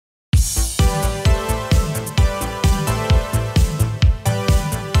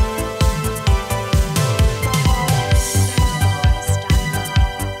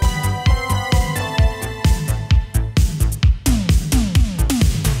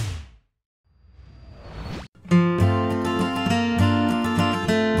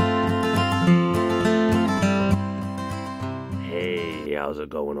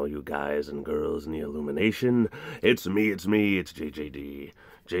going, all you guys and girls in the Illumination? It's me, it's JJD.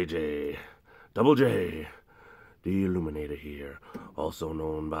 JJ. Double J. The Illuminator here, also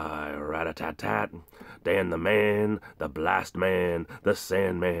known by Rat-a-tat-tat, Dan the Man, the Blast Man, the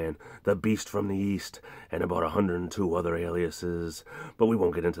Sandman, the Beast from the East, and about 102 other aliases. But we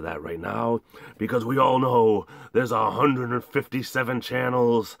won't get into that right now, because we all know there's 157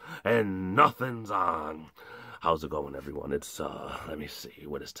 channels and nothing's on. How's it going, everyone? It's, let me see,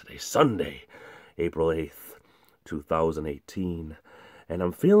 what is today? Sunday, April 8th, 2018, and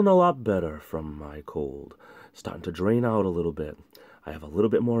I'm feeling a lot better from my cold. Starting to drain out a little bit. I have a little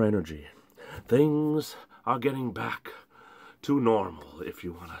bit more energy. Things are getting back to normal, if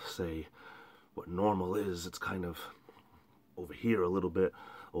you want to say what normal is. It's kind of over here a little bit,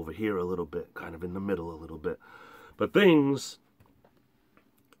 over here a little bit, kind of in the middle a little bit. But things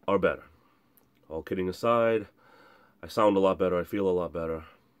are better. All kidding aside, I sound a lot better, I feel a lot better.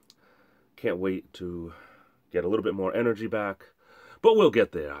 Can't wait to get a little bit more energy back. But we'll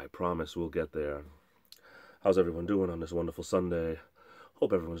get there, I promise we'll get there. How's everyone doing on this wonderful Sunday?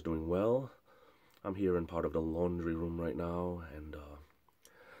 Hope everyone's doing well. I'm here in part of the laundry room right now, and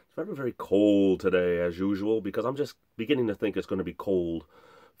it's very, very cold today, as usual, because I'm just beginning to think it's going to be cold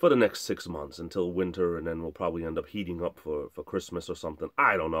for the next 6 months until winter, and then we'll probably end up heating up for Christmas or something.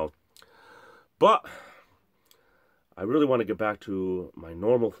 I don't know. But I really want to get back to my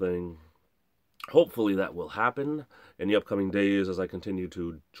normal thing. Hopefully that will happen in the upcoming days as I continue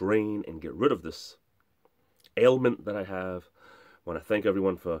to drain and get rid of this ailment that I have. I want to thank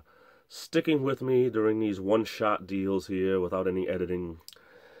everyone for sticking with me during these one-shot deals here without any editing,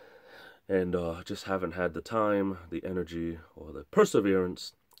 and just haven't had the time, the energy, or the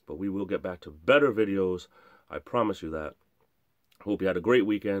perseverance, but we will get back to better videos, I promise you that. Hope you had a great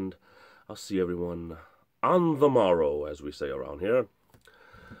weekend. I'll see everyone on the morrow, as we say around here.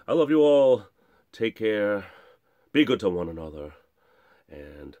 I love you all. Take care. Be good to one another.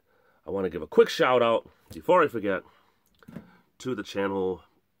 And I want to give a quick shout out, before I forget, to the channel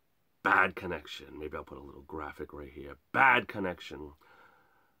Bad Connection. Maybe I'll put a little graphic right here. Bad Connection.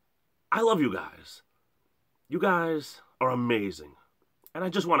 I love you guys. You guys are amazing. And I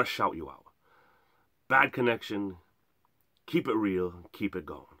just want to shout you out. Bad Connection. Keep it real. Keep it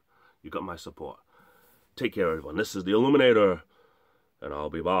going. You got my support. Take care, everyone. This is the Illuminator, and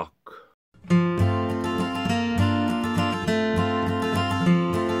I'll be back.